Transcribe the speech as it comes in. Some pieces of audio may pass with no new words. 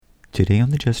Today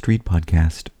on the Just Read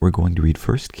podcast, we're going to read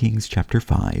 1 Kings chapter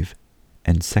 5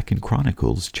 and 2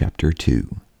 Chronicles chapter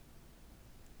 2.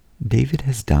 David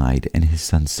has died and his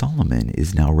son Solomon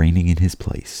is now reigning in his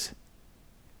place.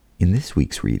 In this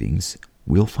week's readings,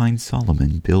 we'll find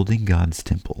Solomon building God's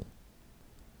temple.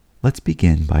 Let's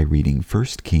begin by reading 1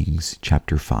 Kings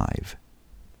chapter 5.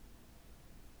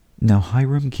 Now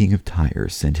Hiram king of Tyre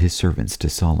sent his servants to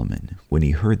Solomon when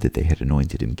he heard that they had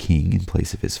anointed him king in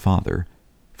place of his father,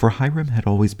 for Hiram had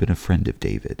always been a friend of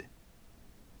David.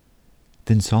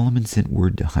 Then Solomon sent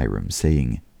word to Hiram,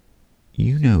 saying,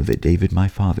 "You know that David my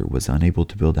father was unable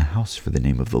to build a house for the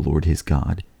name of the Lord his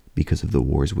God because of the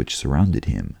wars which surrounded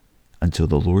him, until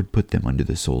the Lord put them under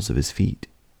the soles of his feet.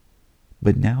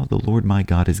 But now the Lord my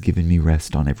God has given me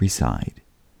rest on every side.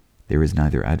 There is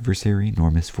neither adversary nor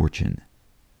misfortune.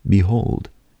 Behold,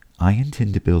 I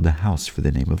intend to build a house for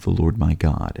the name of the Lord my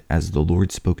God, as the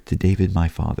Lord spoke to David my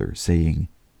father, saying,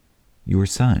 Your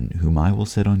son, whom I will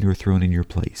set on your throne in your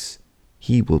place,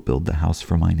 he will build the house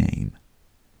for my name.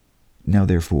 Now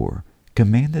therefore,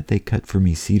 command that they cut for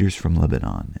me cedars from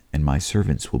Lebanon, and my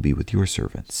servants will be with your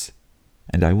servants.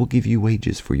 And I will give you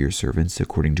wages for your servants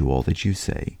according to all that you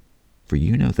say, for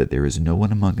you know that there is no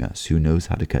one among us who knows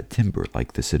how to cut timber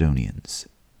like the Sidonians."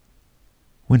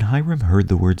 When Hiram heard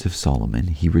the words of Solomon,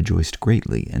 he rejoiced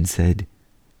greatly and said,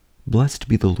 "Blessed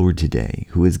be the Lord today,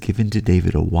 who has given to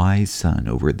David a wise son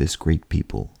over this great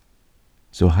people."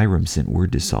 So Hiram sent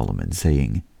word to Solomon,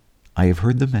 saying, "I have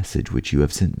heard the message which you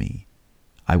have sent me.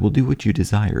 I will do what you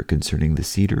desire concerning the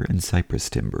cedar and cypress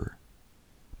timber.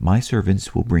 My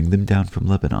servants will bring them down from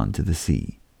Lebanon to the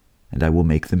sea, and I will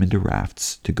make them into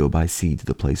rafts to go by sea to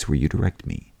the place where you direct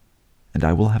me, and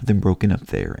I will have them broken up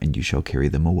there, and you shall carry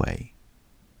them away.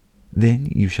 Then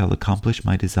you shall accomplish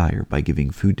my desire by giving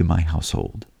food to my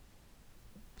household."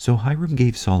 So Hiram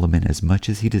gave Solomon as much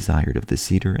as he desired of the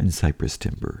cedar and cypress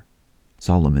timber.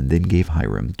 Solomon then gave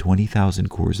Hiram 20,000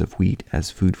 cores of wheat as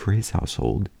food for his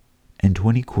household, and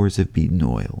 20 cores of beaten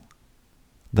oil.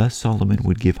 Thus Solomon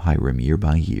would give Hiram year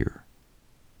by year.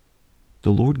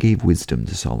 The Lord gave wisdom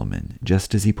to Solomon,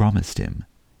 just as he promised him,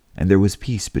 and there was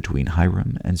peace between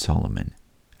Hiram and Solomon,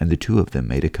 and the two of them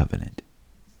made a covenant.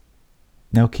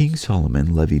 Now King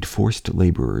Solomon levied forced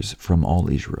laborers from all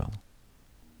Israel,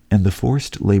 and the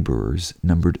forced laborers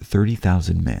numbered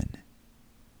 30,000 men.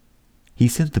 He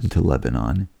sent them to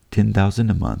Lebanon, 10,000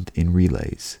 a month in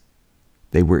relays.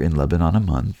 They were in Lebanon a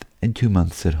month, and 2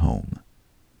 months at home.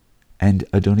 And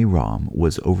Adoniram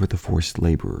was over the forced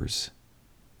laborers.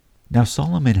 Now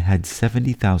Solomon had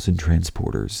 70,000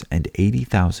 transporters and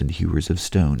 80,000 hewers of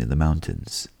stone in the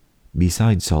mountains,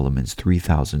 besides Solomon's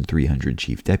 3,300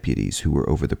 chief deputies who were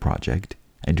over the project,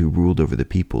 and who ruled over the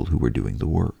people who were doing the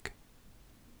work.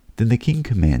 Then the king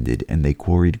commanded, and they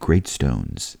quarried great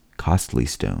stones, costly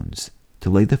stones, to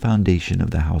lay the foundation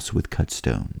of the house with cut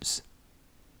stones.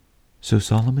 So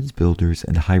Solomon's builders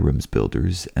and Hiram's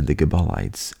builders and the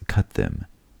Gebalites cut them,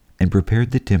 and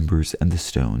prepared the timbers and the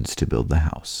stones to build the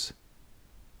house.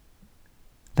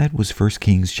 That was 1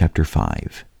 Kings chapter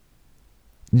 5.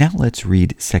 Now let's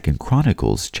read 2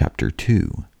 Chronicles chapter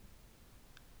 2.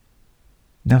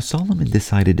 Now Solomon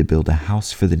decided to build a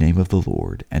house for the name of the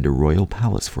Lord and a royal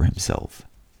palace for himself.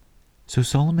 So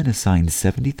Solomon assigned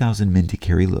 70,000 men to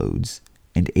carry loads,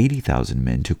 and 80,000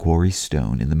 men to quarry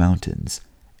stone in the mountains,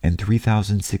 and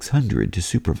 3,600 to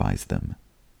supervise them.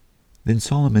 Then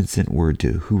Solomon sent word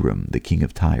to Hiram the king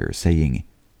of Tyre, saying,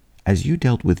 "As you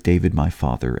dealt with David my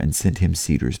father and sent him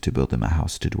cedars to build him a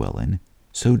house to dwell in,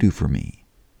 so do for me.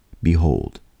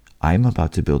 Behold, I am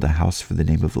about to build a house for the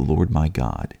name of the Lord my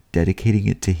God, dedicating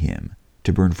it to him,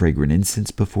 to burn fragrant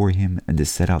incense before him, and to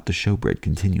set out the showbread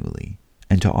continually,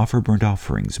 and to offer burnt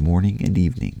offerings morning and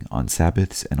evening, on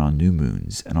Sabbaths and on new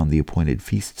moons, and on the appointed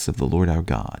feasts of the Lord our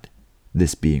God,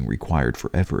 this being required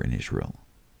forever in Israel.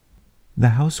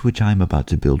 The house which I am about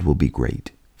to build will be great,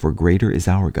 for greater is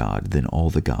our God than all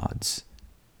the gods.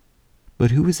 But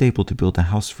who is able to build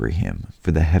a house for him?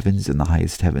 For the heavens and the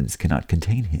highest heavens cannot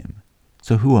contain him.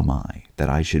 So who am I,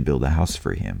 that I should build a house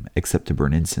for him, except to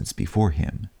burn incense before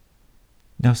him?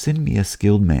 Now send me a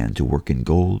skilled man to work in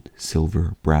gold,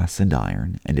 silver, brass, and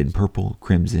iron, and in purple,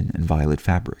 crimson, and violet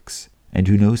fabrics, and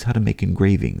who knows how to make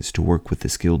engravings to work with the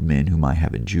skilled men whom I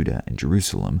have in Judah and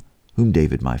Jerusalem, whom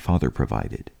David my father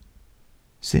provided.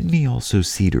 Send me also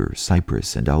cedar,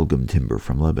 cypress, and algum timber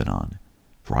from Lebanon,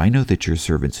 for I know that your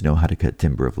servants know how to cut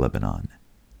timber of Lebanon.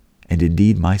 And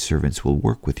indeed my servants will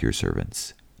work with your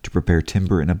servants, to prepare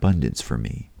timber in abundance for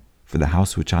me, for the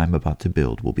house which I am about to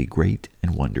build will be great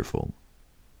and wonderful.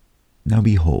 Now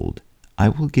behold, I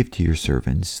will give to your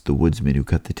servants, the woodsmen who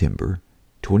cut the timber,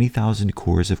 20,000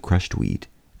 cores of crushed wheat,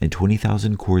 and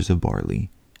 20,000 cores of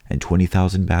barley, and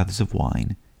 20,000 baths of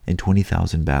wine, and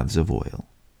 20,000 baths of oil.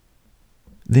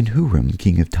 Then Huram,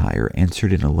 king of Tyre,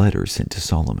 answered in a letter sent to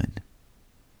Solomon,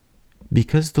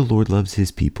 "Because the Lord loves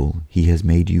his people, he has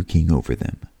made you king over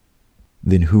them."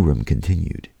 Then Huram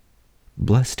continued,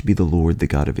 "Blessed be the Lord, the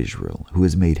God of Israel, who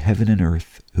has made heaven and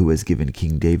earth, who has given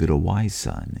King David a wise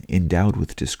son, endowed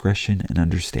with discretion and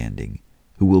understanding,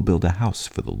 who will build a house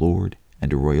for the Lord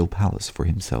and a royal palace for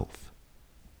himself.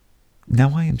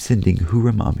 Now I am sending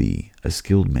Huram-Abi, a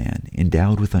skilled man,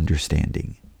 endowed with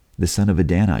understanding, the son of a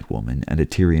Danite woman and a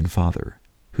Tyrian father,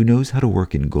 who knows how to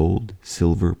work in gold,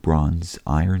 silver, bronze,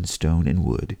 iron, stone, and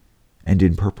wood, and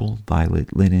in purple,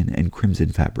 violet, linen, and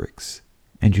crimson fabrics,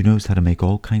 and who knows how to make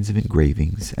all kinds of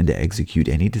engravings and to execute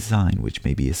any design which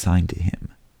may be assigned to him,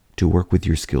 to work with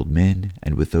your skilled men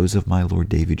and with those of my lord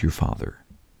David your father.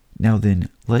 Now then,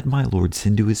 let my lord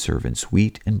send to his servants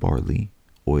wheat and barley,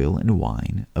 oil and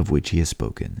wine, of which he has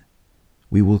spoken.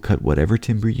 We will cut whatever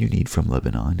timber you need from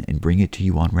Lebanon and bring it to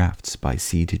you on rafts by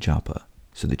sea to Joppa,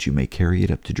 so that you may carry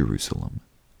it up to Jerusalem."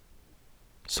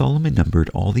 Solomon numbered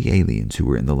all the aliens who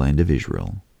were in the land of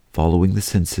Israel, following the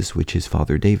census which his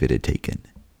father David had taken,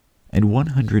 and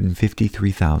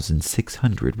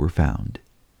 153,600 were found.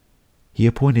 He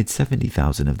appointed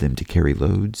 70,000 of them to carry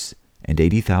loads, and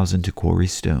 80,000 to quarry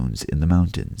stones in the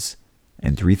mountains,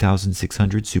 and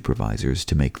 3,600 supervisors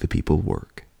to make the people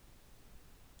work.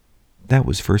 That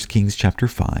was 1 Kings chapter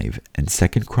 5 and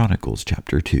 2 Chronicles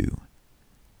chapter 2.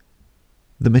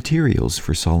 The materials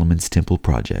for Solomon's temple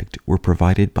project were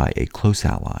provided by a close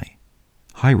ally,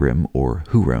 Hiram or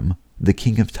Huram, the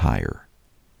king of Tyre.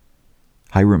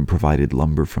 Hiram provided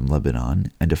lumber from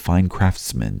Lebanon and a fine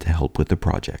craftsman to help with the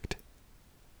project.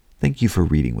 Thank you for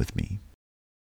reading with me.